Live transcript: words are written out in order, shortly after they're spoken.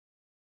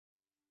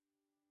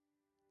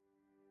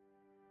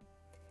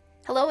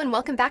Hello and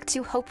welcome back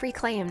to Hope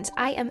Reclaimed.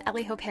 I am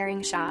Ellie Hope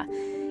Herring-Shaw.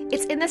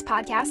 It's in this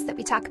podcast that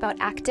we talk about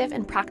active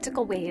and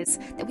practical ways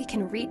that we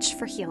can reach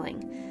for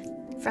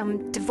healing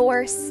from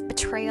divorce,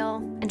 betrayal,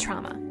 and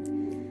trauma.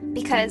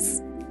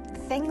 Because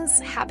things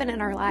happen in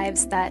our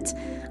lives that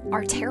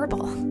are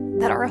terrible,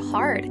 that are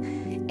hard,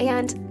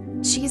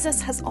 and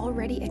Jesus has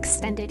already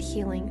extended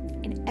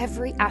healing in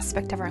every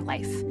aspect of our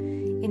life,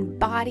 in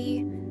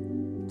body,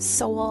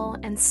 soul,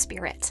 and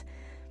spirit.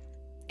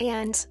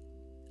 And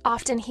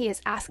often he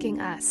is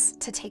asking us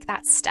to take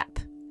that step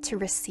to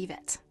receive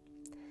it.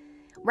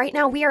 Right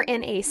now we are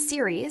in a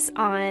series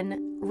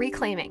on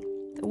reclaiming.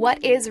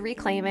 What is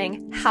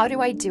reclaiming? How do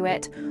I do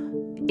it?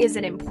 Is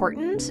it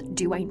important?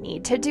 Do I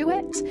need to do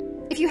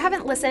it? If you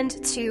haven't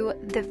listened to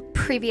the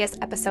previous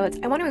episodes,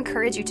 I want to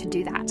encourage you to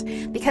do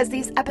that because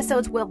these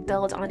episodes will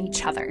build on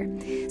each other.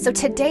 So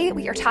today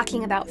we are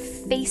talking about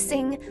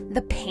facing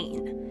the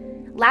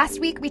pain. Last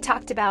week we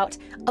talked about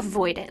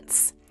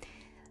avoidance.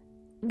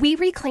 We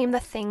reclaim the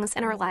things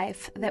in our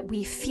life that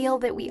we feel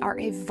that we are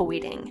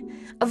avoiding.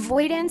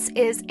 Avoidance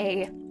is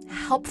a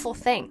helpful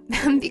thing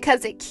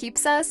because it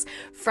keeps us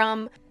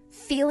from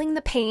feeling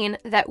the pain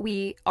that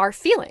we are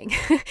feeling.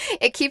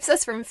 It keeps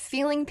us from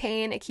feeling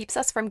pain. It keeps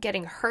us from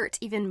getting hurt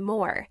even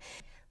more.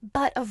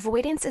 But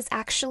avoidance is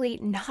actually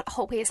not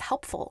always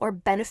helpful or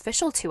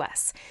beneficial to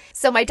us.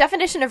 So my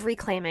definition of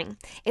reclaiming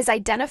is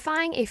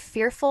identifying a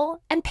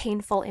fearful and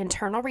painful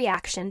internal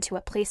reaction to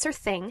a place or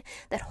thing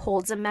that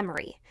holds a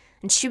memory,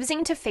 and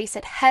choosing to face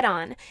it head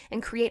on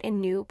and create a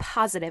new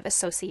positive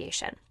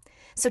association.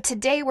 So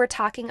today we're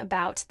talking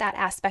about that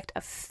aspect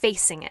of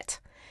facing it,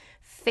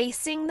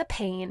 facing the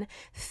pain,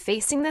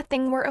 facing the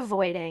thing we're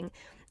avoiding,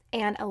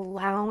 and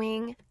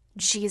allowing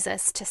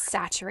Jesus to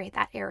saturate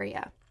that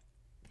area.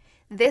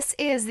 This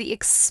is the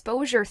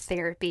exposure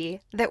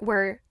therapy that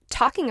we're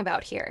talking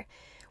about here.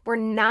 We're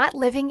not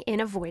living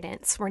in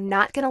avoidance. We're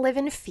not going to live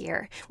in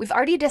fear. We've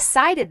already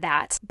decided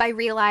that by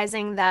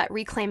realizing that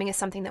reclaiming is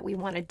something that we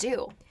want to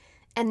do.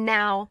 And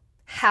now,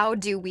 how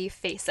do we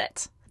face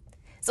it?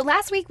 So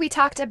last week we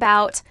talked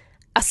about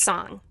a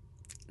song.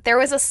 There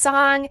was a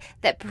song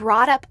that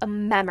brought up a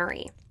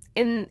memory.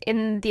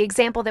 In the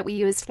example that we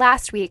used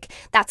last week,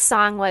 that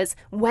song was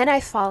When I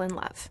Fall in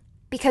Love.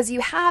 Because you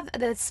have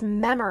this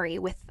memory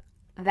with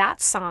that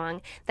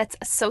song that's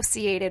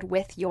associated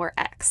with your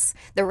ex,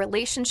 the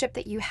relationship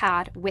that you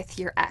had with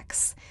your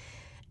ex.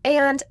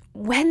 And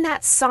when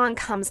that song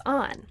comes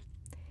on,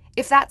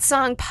 if that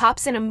song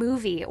pops in a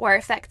movie or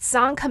if that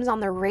song comes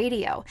on the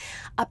radio,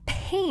 a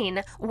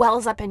pain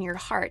wells up in your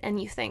heart and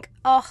you think,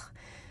 oh,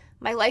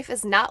 my life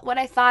is not what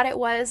I thought it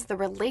was. The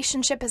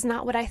relationship is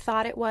not what I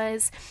thought it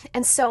was.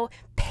 And so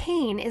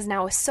pain is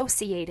now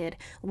associated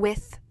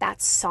with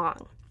that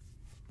song.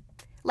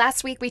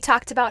 Last week we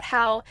talked about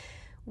how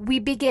we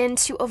begin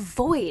to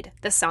avoid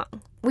the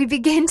song. We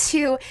begin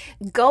to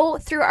go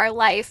through our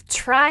life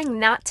trying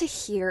not to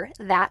hear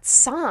that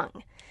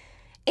song.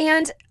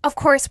 And of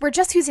course, we're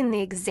just using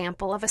the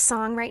example of a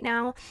song right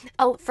now.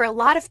 For a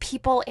lot of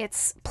people,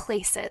 it's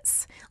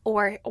places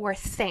or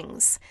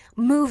things,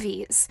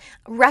 movies,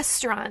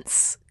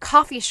 restaurants,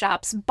 coffee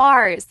shops,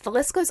 bars, the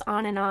list goes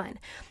on and on.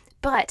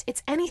 But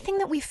it's anything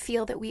that we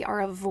feel that we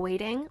are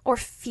avoiding or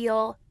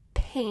feel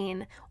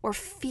pain or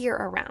fear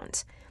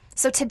around.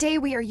 So today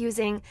we are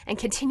using and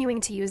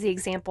continuing to use the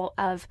example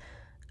of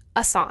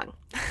a song.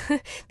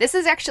 This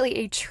is actually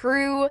a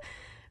true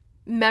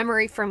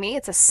memory for me.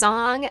 It's a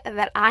song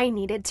that I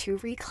needed to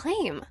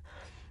reclaim.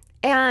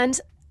 And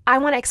I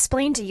want to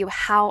explain to you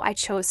how I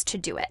chose to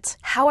do it,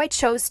 how I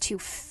chose to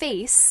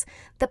face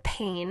the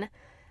pain,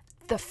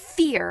 the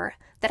fear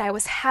that I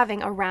was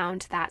having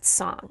around that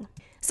song.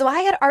 So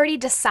I had already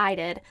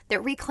decided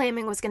that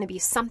reclaiming was going to be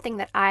something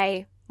that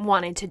I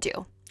wanted to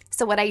do.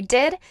 So what I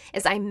did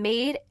is I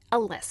made a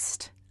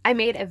list. I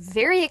made a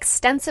very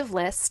extensive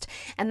list,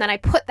 and then I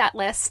put that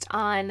list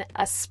on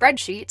a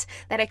spreadsheet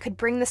that I could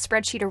bring the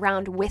spreadsheet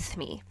around with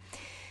me.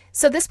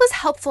 So this was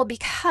helpful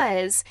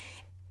because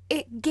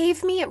it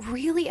gave me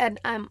really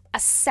a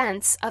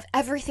sense of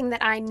everything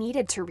that I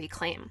needed to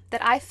reclaim,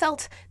 that I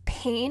felt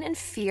pain and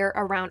fear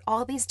around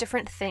all these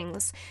different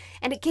things,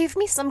 and it gave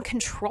me some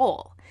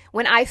control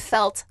when I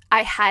felt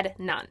I had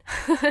none.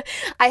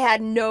 I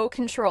had no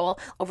control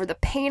over the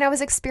pain I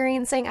was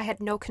experiencing. I had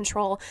no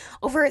control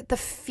over the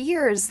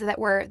fears that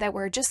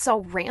were just so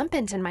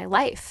rampant in my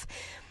life.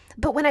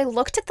 But when I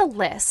looked at the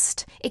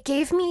list, it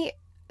gave me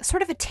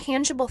sort of a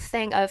tangible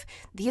thing of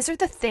these are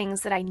the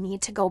things that I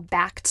need to go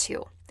back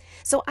to.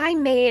 So I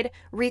made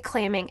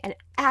reclaiming an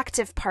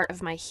active part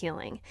of my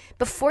healing.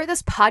 Before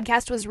this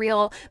podcast was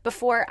real,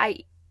 before I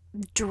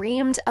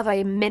dreamed of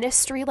a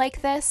ministry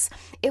like this,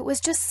 it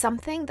was just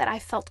something that I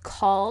felt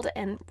called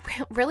and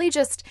really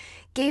just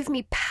gave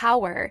me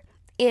power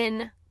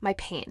in my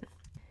pain.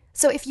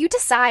 So if you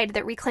decide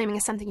that reclaiming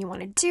is something you want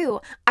to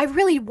do, I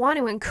really want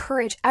to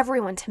encourage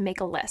everyone to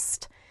make a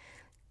list.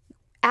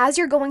 As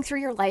you're going through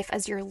your life,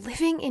 as you're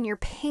living in your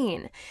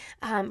pain,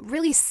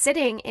 really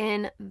sitting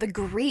in the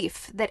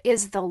grief that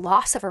is the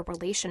loss of a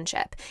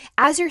relationship,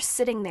 as you're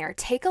sitting there,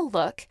 take a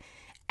look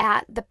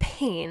at the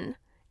pain.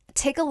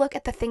 Take a look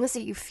at the things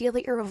that you feel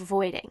that you're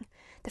avoiding,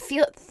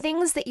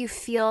 things that you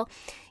feel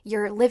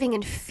you're living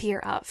in fear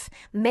of.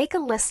 Make a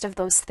list of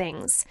those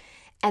things,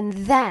 and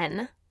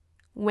then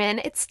when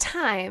it's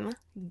time,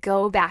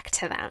 go back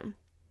to them.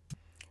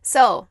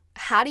 So,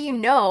 how do you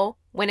know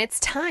when it's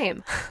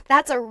time?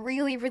 That's a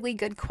really, really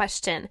good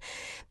question,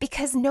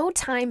 because no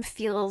time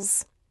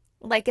feels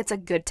like it's a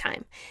good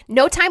time.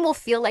 No time will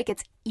feel like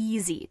it's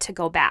easy to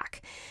go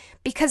back,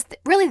 because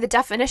really the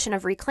definition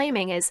of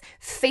reclaiming is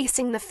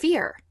facing the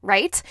fear,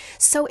 right?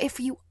 So if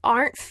you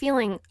aren't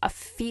feeling a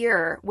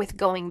fear with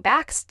going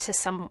back to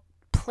some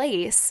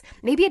place,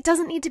 maybe it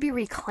doesn't need to be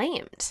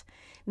reclaimed.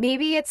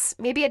 Maybe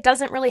it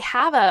doesn't really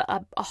have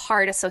a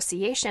hard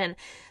association.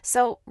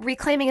 So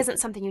reclaiming isn't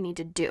something you need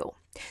to do.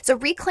 So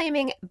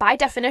reclaiming by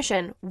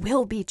definition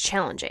will be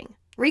challenging.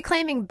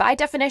 Reclaiming by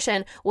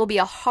definition will be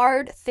a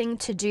hard thing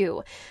to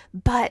do,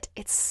 but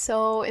it's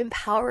so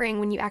empowering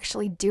when you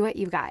actually do it,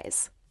 you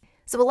guys.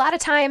 So a lot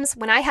of times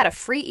when I had a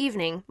free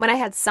evening, when I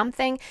had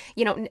something,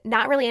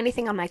 not really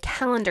anything on my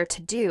calendar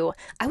to do,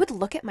 I would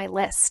look at my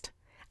list.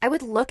 I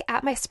would look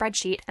at my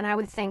spreadsheet and I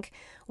would think,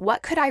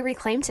 what could I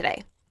reclaim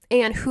today?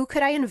 And who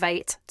could I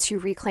invite to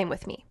reclaim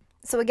with me?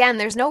 So again,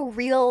 there's no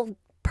real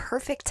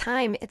perfect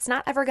time. It's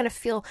not ever going to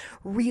feel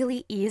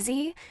really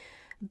easy.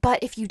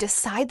 But if you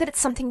decide that it's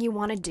something you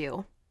want to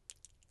do,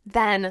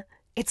 then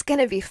it's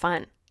going to be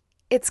fun.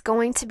 It's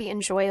going to be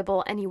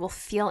enjoyable and you will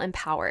feel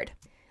empowered.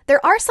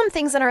 There are some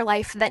things in our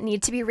life that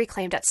need to be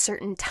reclaimed at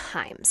certain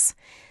times.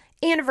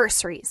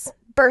 Anniversaries,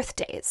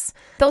 birthdays,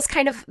 those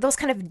kind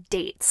of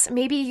dates.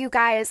 Maybe you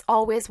guys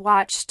always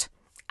watched,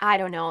 I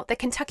don't know, the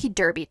Kentucky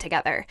Derby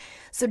together.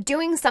 So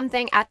doing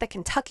something at the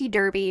Kentucky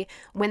Derby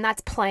when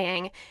that's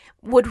playing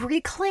would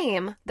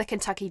reclaim the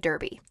Kentucky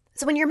Derby.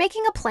 So when you're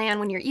making a plan,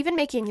 when you're even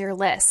making your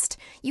list,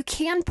 you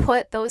can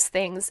put those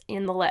things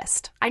in the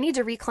list. I need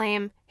to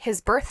reclaim his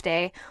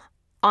birthday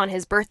on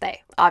his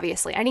birthday,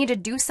 obviously. I need to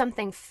do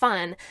something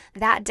fun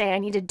that day. I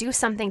need to do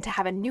something to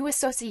have a new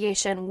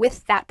association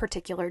with that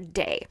particular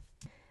day.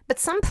 But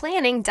some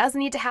planning does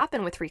need to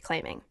happen with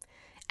reclaiming.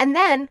 And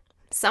then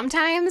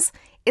sometimes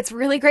it's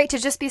really great to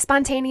just be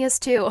spontaneous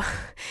too.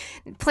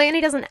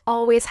 Planning doesn't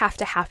always have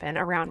to happen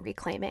around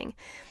reclaiming.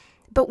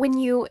 But when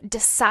you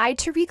decide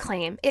to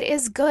reclaim, it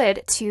is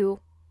good to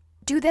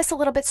do this a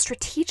little bit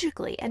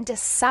strategically and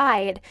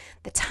decide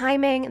the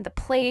timing and the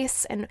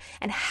place and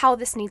how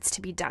this needs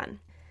to be done.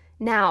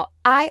 Now,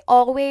 I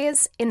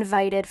always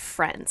invited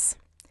friends.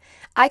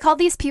 I call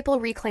these people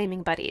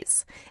reclaiming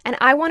buddies. And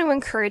I want to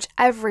encourage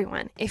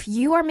everyone, if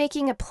you are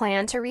making a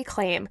plan to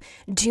reclaim,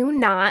 do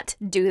not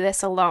do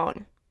this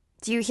alone.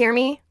 Do you hear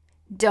me?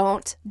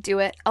 Don't do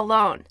it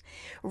alone.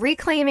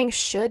 Reclaiming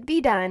should be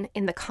done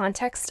in the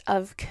context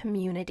of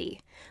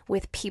community,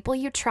 with people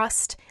you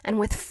trust and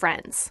with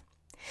friends.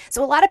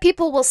 So a lot of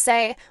people will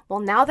say, well,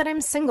 now that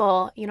I'm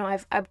single,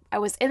 I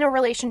was in a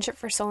relationship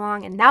for so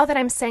long, and now that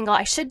I'm single,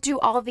 I should do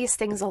all of these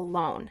things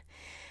alone.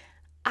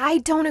 I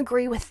don't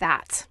agree with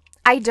that.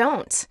 I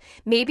don't.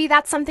 Maybe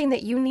that's something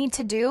that you need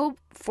to do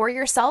for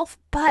yourself,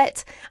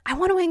 but I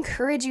want to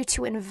encourage you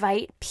to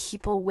invite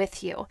people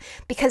with you,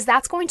 because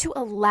that's going to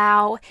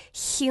allow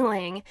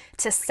healing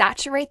to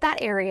saturate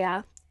that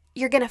area.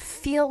 You're going to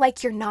feel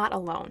like you're not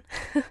alone.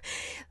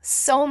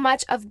 So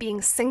much of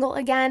being single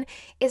again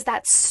is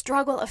that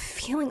struggle of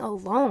feeling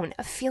alone,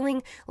 of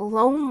feeling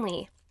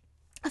lonely,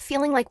 of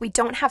feeling like we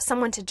don't have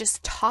someone to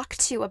just talk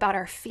to about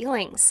our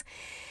feelings.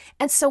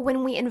 And so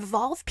when we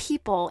involve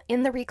people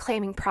in the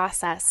reclaiming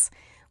process,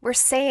 we're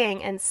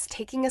saying and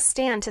taking a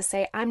stand to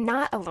say, I'm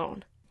not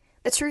alone.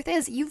 The truth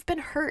is, you've been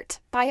hurt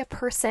by a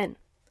person.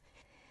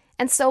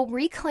 And so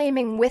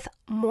reclaiming with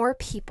more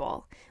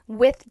people,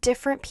 with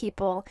different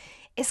people,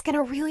 is going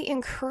to really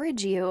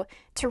encourage you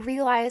to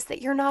realize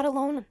that you're not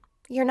alone.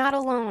 You're not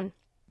alone.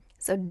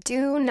 So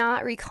do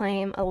not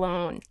reclaim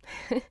alone.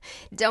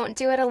 Don't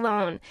do it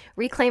alone.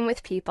 Reclaim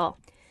with people.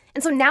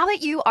 And so now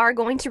that you are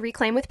going to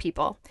reclaim with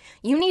people,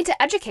 you need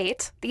to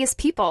educate these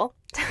people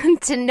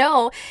to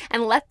know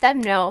and let them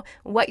know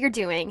what you're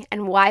doing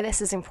and why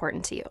this is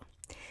important to you.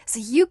 So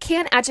you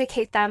can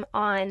educate them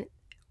on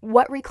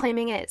what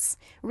reclaiming is.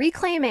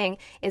 Reclaiming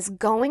is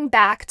going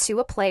back to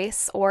a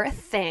place or a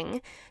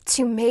thing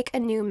to make a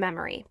new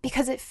memory,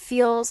 because it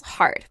feels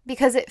hard,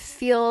 because it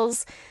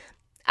feels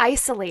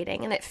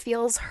isolating and it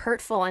feels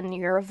hurtful and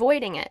you're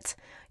avoiding it.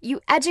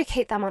 You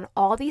educate them on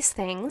all these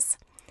things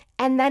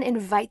and then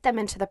invite them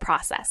into the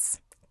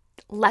process.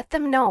 Let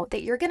them know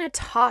that you're going to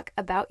talk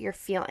about your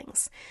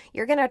feelings.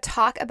 You're going to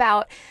talk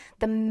about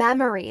the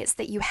memories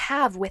that you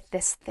have with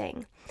this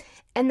thing.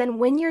 And then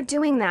when you're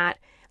doing that,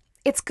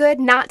 it's good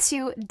not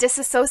to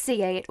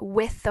disassociate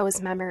with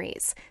those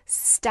memories.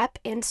 Step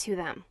into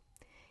them.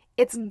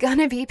 It's going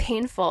to be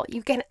painful.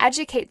 You can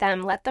educate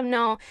them, let them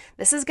know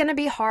this is going to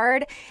be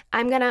hard.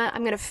 I'm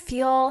going to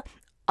feel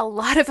a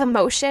lot of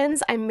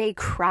emotions. I may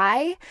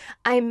cry.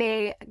 I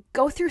may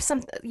go through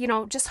some,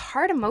 just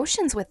hard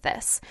emotions with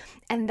this.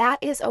 And that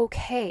is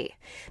okay,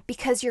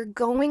 because you're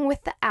going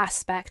with the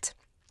aspect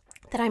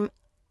that I'm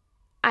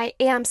I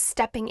am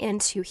stepping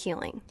into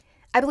healing.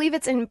 I believe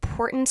it's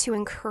important to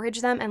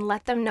encourage them and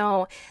let them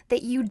know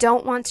that you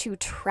don't want to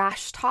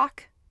trash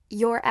talk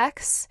your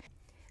ex.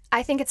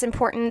 I think it's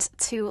important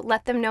to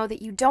let them know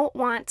that you don't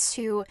want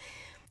to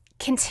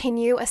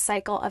continue a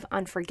cycle of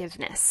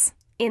unforgiveness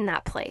in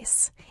that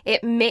place.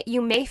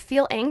 You may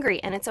feel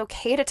angry, and it's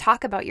okay to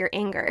talk about your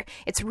anger.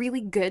 It's really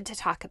good to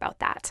talk about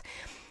that.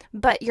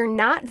 But you're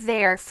not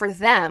there for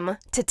them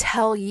to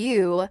tell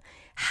you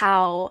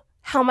how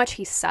much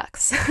he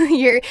sucks.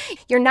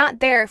 You're not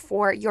there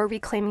for your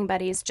reclaiming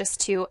buddies just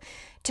to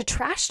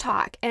trash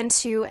talk and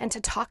to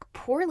talk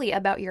poorly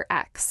about your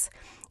ex.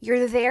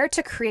 You're there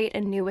to create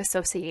a new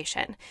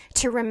association,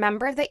 to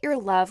remember that your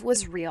love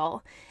was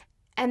real,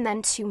 and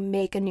then to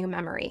make a new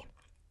memory.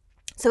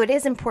 So it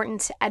is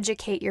important to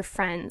educate your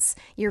friends,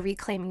 your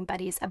reclaiming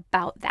buddies,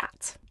 about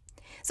that.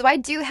 So I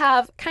do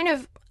have kind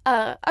of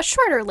a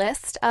shorter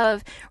list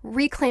of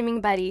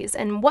reclaiming buddies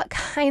and what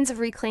kinds of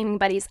reclaiming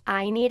buddies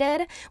I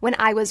needed when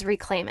I was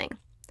reclaiming.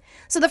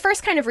 So the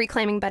first kind of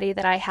reclaiming buddy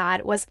that I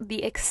had was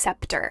the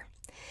acceptor.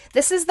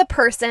 This is the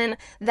person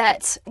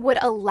that would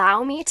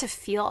allow me to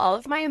feel all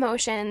of my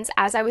emotions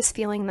as I was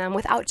feeling them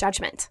without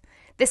judgment.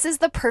 This is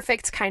the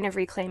perfect kind of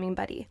reclaiming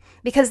buddy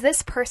because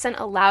this person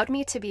allowed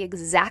me to be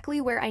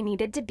exactly where I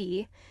needed to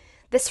be.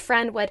 This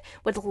friend would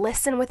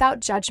listen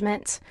without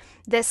judgment.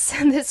 This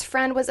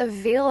friend was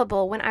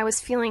available when I was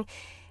feeling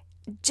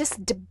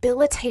just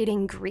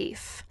debilitating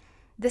grief.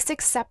 This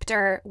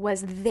acceptor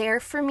was there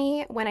for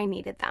me when I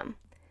needed them.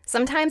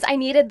 Sometimes I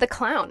needed the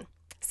clown.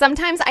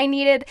 Sometimes I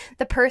needed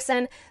the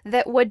person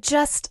that would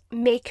just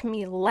make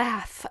me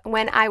laugh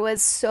when I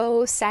was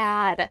so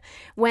sad,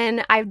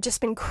 when I've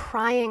just been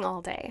crying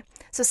all day.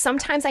 So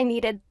sometimes I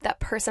needed that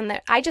person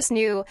that I just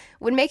knew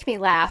would make me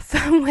laugh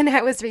when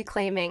I was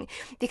reclaiming,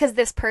 because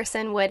this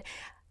person would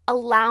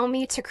allow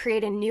me to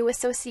create a new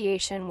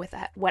association with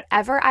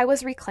whatever I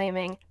was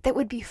reclaiming that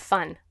would be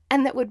fun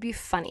and that would be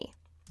funny.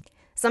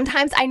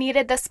 Sometimes I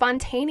needed the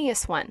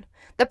spontaneous one,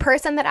 the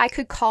person that I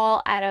could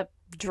call at a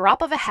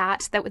drop of a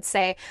hat that would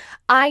say,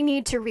 I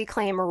need to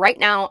reclaim right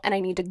now and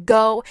I need to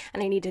go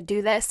and I need to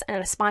do this.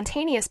 And a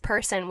spontaneous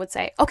person would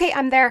say, okay,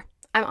 I'm there.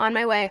 I'm on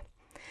my way.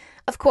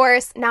 Of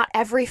course, not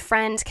every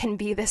friend can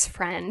be this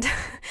friend.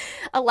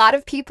 A lot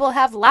of people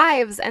have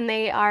lives and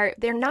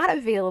they're not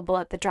available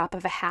at the drop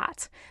of a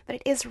hat. But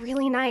it is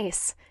really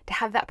nice to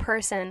have that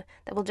person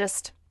that will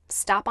just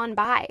stop on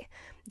by,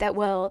 that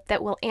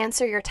will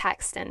answer your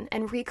text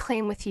and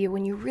reclaim with you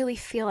when you really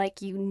feel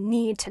like you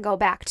need to go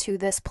back to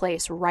this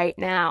place right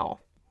now.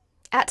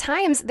 At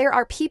times, there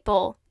are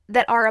people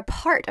that are a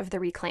part of the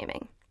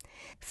reclaiming.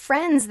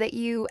 Friends that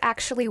you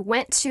actually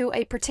went to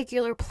a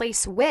particular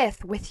place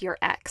with your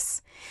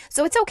ex.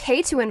 So it's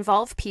okay to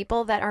involve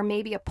people that are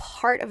maybe a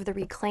part of the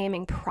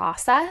reclaiming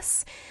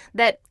process,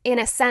 that in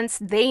a sense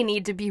they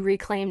need to be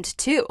reclaimed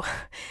too.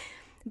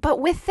 But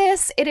with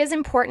this, it is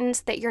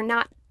important that you're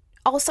not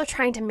also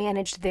trying to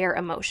manage their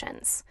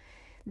emotions.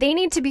 They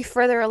need to be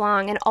further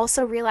along and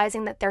also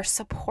realizing that they're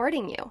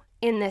supporting you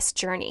in this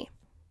journey.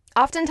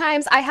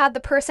 Oftentimes, I had the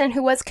person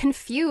who was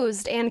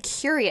confused and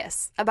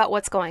curious about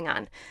what's going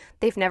on.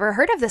 They've never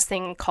heard of this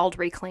thing called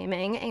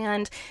reclaiming,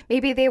 and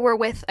maybe they were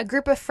with a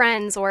group of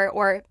friends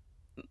or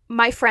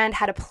my friend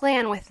had a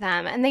plan with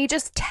them, and they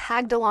just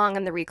tagged along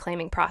in the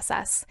reclaiming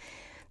process.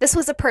 This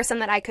was a person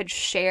that I could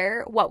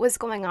share what was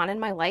going on in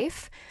my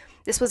life.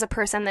 This was a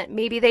person that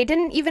maybe they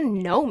didn't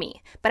even know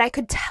me, but I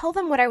could tell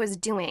them what I was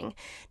doing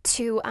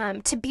to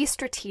be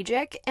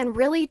strategic and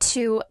really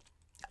to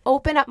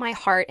open up my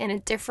heart in a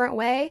different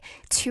way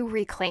to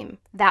reclaim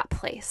that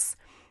place.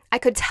 I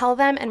could tell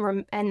them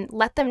and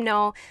let them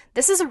know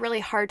this is a really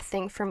hard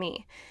thing for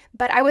me,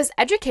 but I was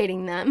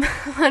educating them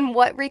on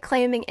what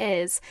reclaiming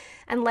is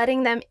and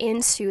letting them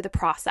into the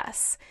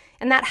process.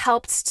 And that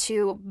helped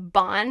to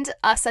bond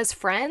us as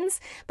friends,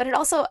 but it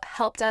also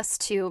helped us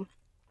to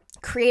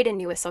create a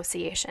new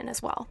association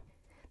as well.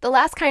 The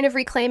last kind of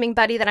reclaiming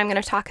buddy that I'm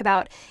going to talk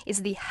about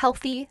is the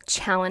healthy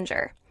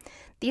challenger.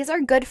 These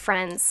are good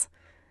friends,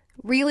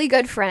 really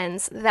good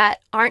friends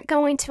that aren't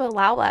going to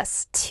allow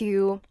us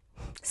to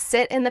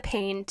sit in the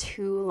pain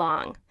too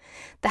long.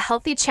 The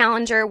healthy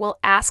challenger will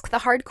ask the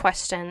hard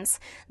questions,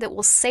 that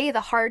will say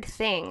the hard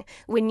thing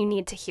when you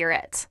need to hear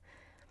it.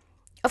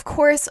 Of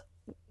course,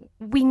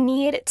 we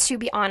need to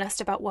be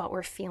honest about what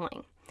we're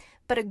feeling,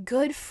 but a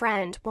good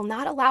friend will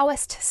not allow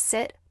us to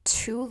sit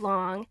too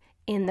long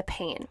in the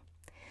pain.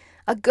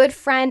 A good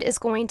friend is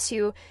going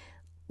to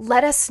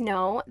let us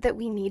know that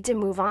we need to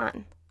move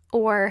on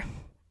or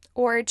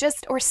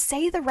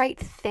say the right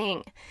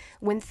thing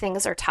when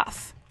things are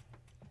tough.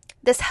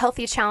 This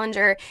healthy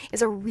challenger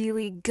is a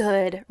really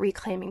good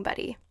reclaiming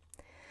buddy.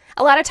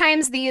 A lot of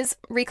times these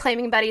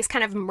reclaiming buddies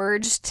kind of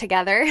merged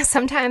together.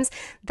 Sometimes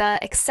the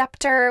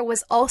acceptor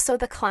was also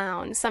the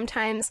clown.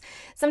 Sometimes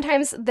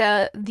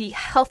the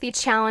healthy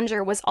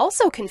challenger was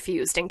also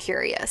confused and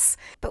curious.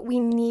 But we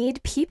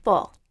need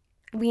people.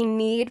 We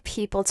need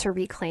people to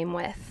reclaim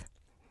with.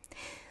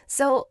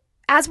 So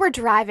as we're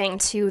driving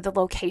to the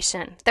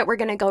location that we're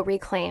going to go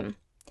reclaim,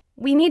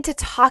 we need to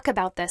talk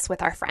about this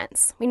with our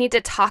friends. We need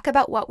to talk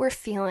about what we're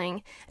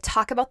feeling,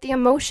 talk about the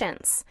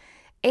emotions,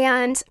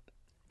 and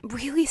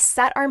really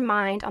set our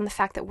mind on the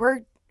fact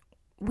that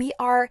we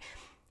are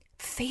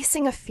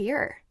facing a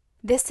fear.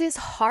 This is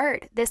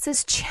hard. This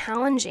is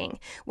challenging.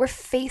 We're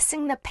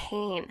facing the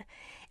pain,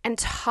 and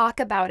talk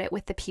about it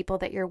with the people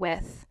that you're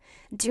with.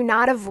 Do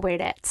not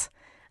avoid it.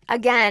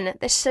 Again,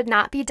 this should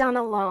not be done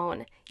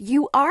alone.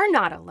 You are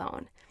not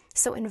alone.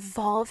 So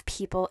involve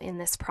people in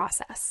this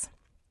process.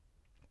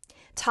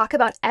 Talk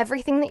about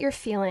everything that you're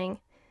feeling,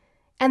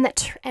 and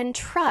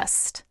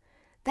trust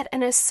that a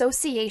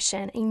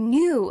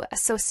new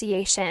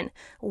association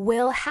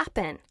will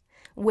happen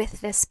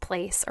with this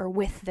place or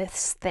with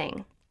this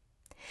thing.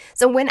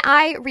 So when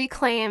I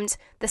reclaimed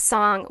the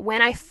song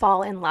When I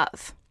Fall in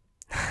Love,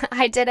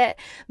 I did it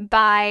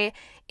by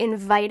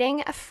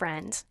inviting a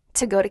friend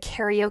to go to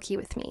karaoke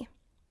with me.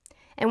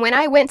 And when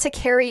I went to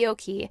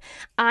karaoke,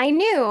 I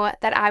knew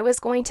that I was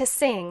going to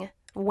sing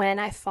When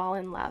I Fall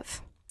in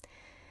Love.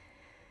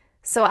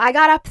 So I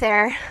got up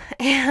there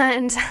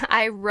and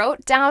I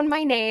wrote down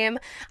my name.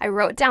 I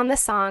wrote down the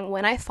song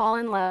When I Fall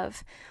in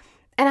Love.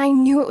 And I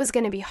knew it was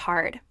going to be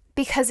hard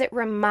because it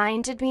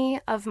reminded me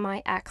of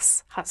my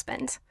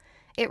ex-husband.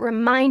 It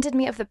reminded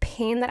me of the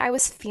pain that I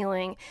was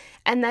feeling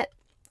and that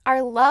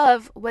our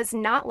love was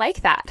not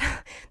like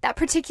that. That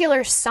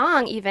particular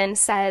song even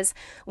says,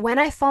 when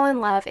I fall in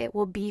love, it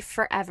will be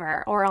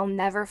forever, or I'll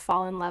never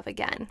fall in love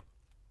again.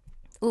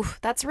 Oof,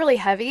 that's really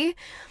heavy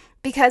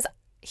because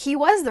he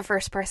was the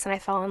first person I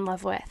fell in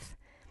love with.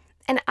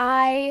 And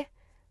I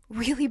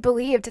really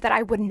believed that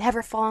I would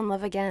never fall in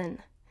love again.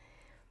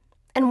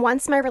 And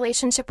once my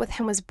relationship with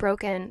him was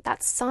broken,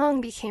 that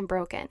song became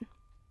broken.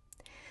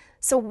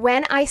 So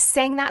when I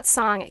sang that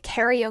song at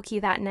karaoke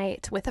that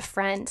night with a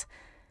friend,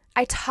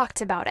 I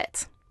talked about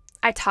it.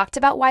 I talked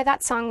about why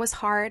that song was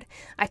hard.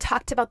 I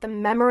talked about the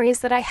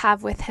memories that I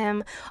have with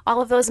him, all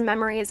of those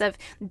memories of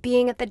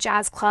being at the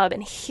jazz club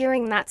and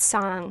hearing that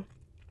song,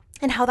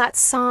 and how that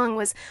song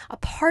was a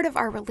part of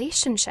our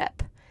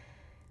relationship.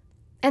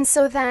 And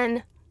so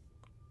then,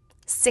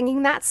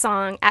 singing that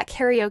song at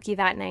karaoke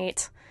that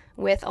night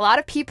with a lot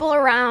of people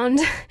around,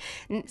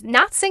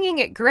 not singing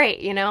it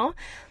great,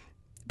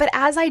 But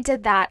as I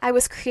did that, I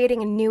was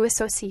creating a new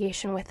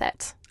association with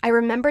it. I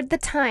remembered the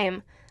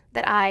time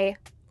that I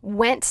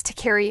went to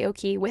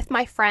karaoke with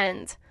my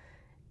friend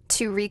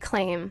to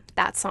reclaim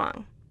that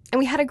song. And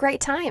we had a great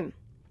time.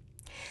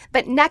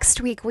 But next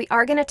week, we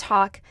are going to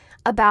talk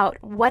about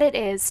what it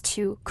is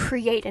to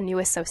create a new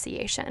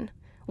association.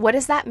 What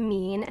does that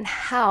mean, and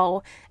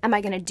how am I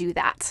going to do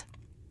that?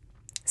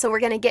 So we're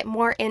going to get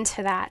more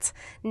into that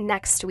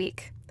next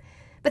week.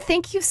 But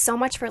thank you so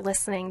much for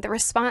listening. The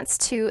response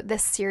to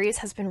this series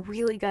has been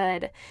really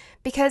good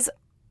because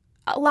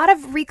a lot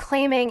of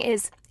reclaiming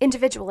is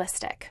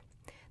individualistic.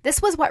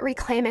 This was what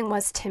reclaiming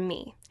was to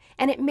me,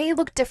 and it may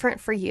look different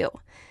for you,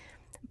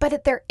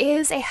 but there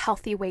is a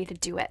healthy way to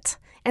do it,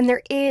 and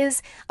there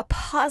is a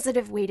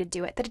positive way to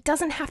do it, that it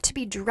doesn't have to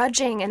be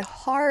drudging and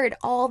hard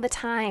all the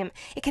time.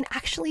 It can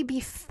actually be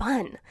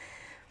fun.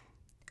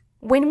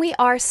 When we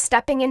are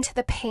stepping into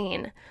the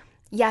pain,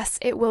 yes,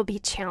 it will be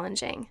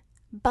challenging,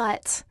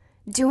 but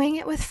doing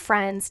it with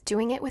friends,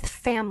 doing it with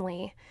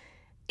family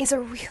is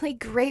a really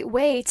great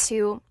way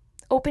to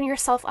open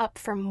yourself up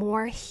for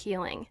more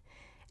healing,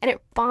 and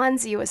it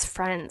bonds you as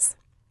friends.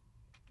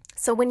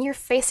 So when you're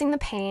facing the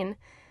pain,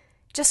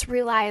 just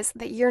realize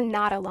that you're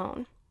not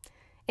alone.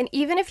 And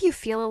even if you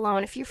feel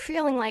alone, if you're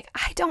feeling like,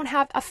 I don't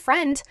have a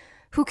friend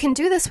who can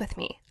do this with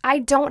me, I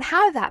don't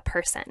have that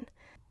person,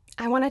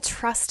 I want to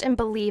trust and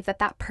believe that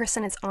that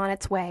person is on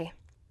its way.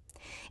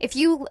 If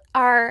you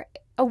are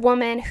a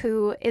woman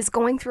who is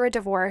going through a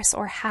divorce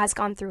or has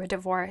gone through a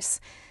divorce,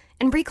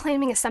 and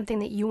reclaiming is something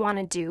that you want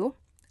to do,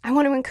 I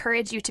want to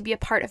encourage you to be a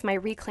part of my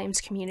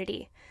Reclaims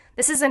community.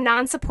 This is a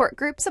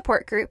non-support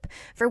support group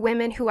for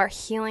women who are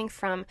healing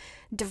from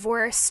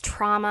divorce,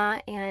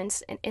 trauma,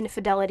 and an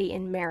infidelity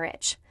in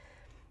marriage.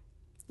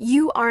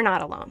 You are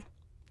not alone.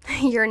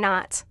 You're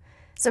not.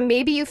 So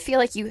maybe you feel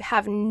like you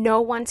have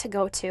no one to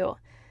go to.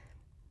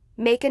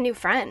 Make a new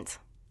friend.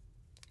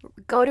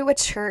 Go to a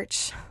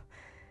church.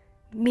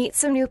 Meet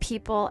some new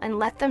people and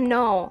let them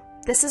know,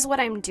 this is what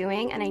I'm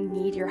doing and I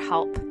need your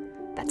help.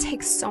 That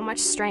takes so much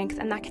strength,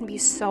 and that can be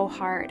so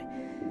hard.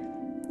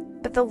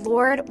 But the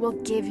Lord will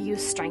give you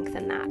strength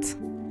in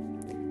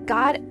that.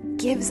 God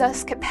gives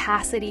us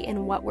capacity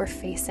in what we're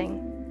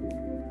facing.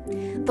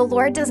 The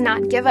Lord does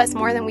not give us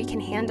more than we can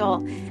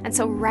handle. And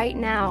so right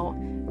now,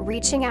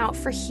 reaching out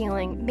for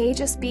healing may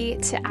just be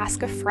to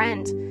ask a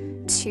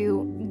friend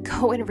to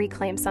go and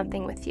reclaim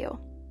something with you.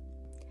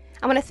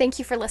 I want to thank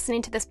you for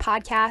listening to this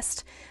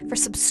podcast, for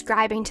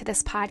subscribing to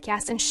this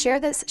podcast, and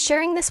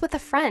sharing this with a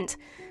friend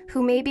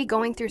who may be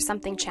going through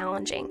something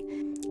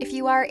challenging. If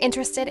you are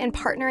interested in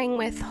partnering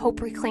with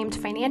Hope Reclaimed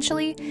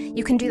financially,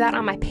 you can do that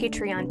on my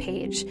Patreon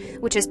page,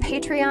 which is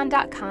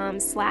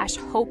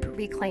patreon.com/Hope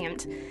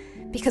Reclaimed,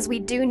 because we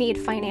do need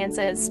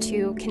finances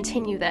to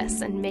continue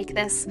this and make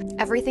this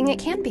everything it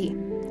can be.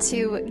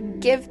 to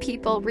give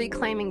people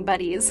reclaiming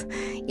buddies,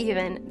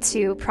 even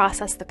to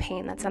process the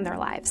pain that's in their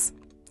lives.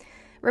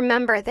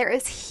 Remember, there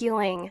is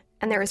healing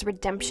and there is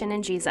redemption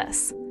in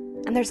Jesus,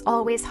 and there's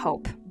always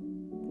hope.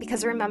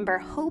 Because remember,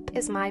 hope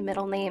is my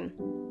middle name.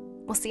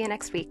 We'll see you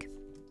next week.